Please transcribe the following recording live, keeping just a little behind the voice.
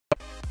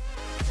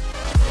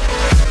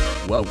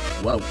Whoa.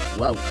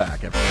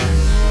 Back, everyone.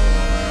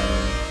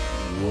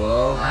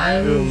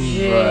 Welcome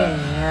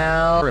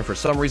back. And for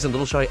some reason,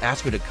 Little Shy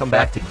asked me to come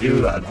back to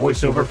do a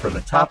voiceover for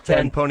the top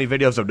 10 pony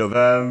videos of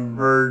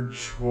November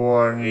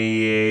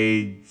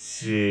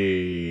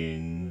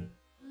 2018.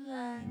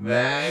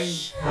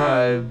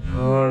 Magpie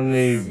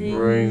Pony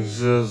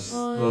brings us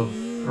the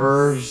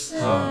first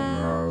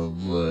on our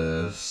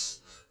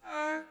list.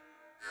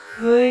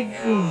 Think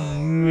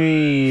of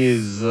me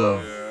as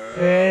a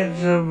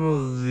Phantom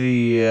of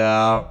the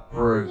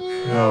Opera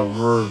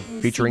cover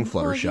featuring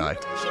Fluttershy.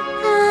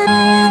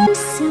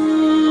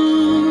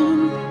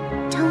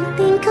 Don't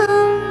think I'm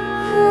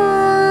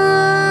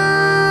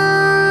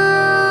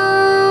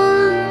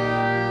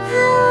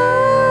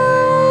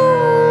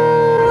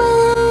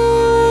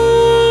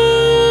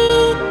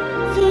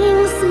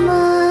things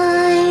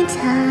might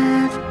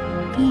have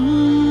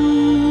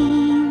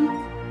been.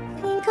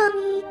 Think of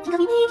me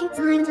making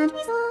time and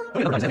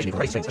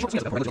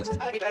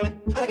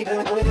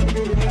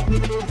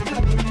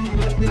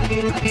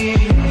be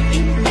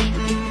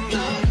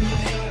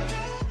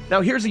Now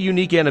here's a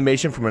unique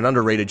animation from an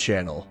underrated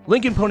channel.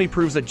 Lincoln Pony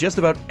proves that just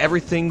about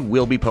everything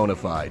will be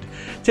ponified.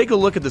 Take a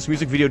look at this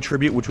music video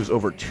tribute, which was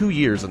over 2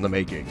 years in the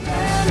making.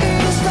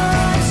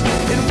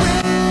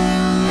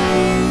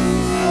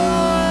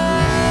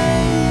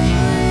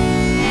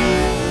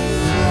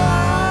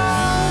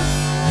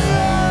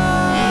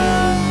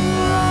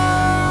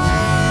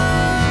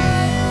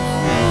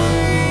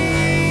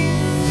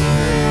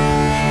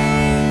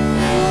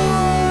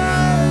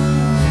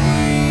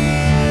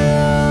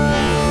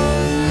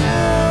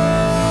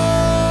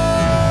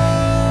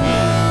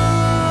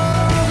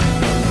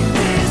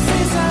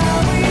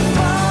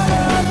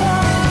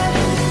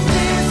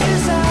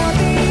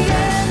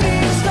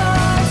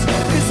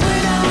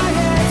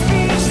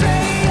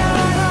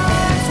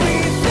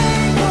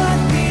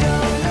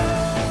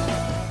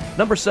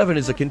 Number 7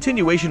 is a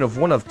continuation of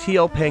one of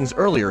T.L. Pang's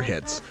earlier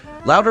hits.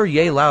 Louder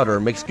Yay Louder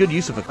makes good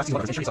use of the classic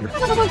like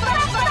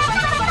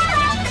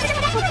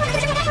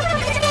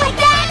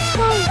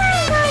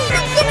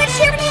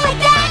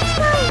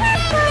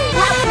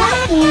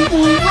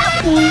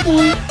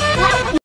that.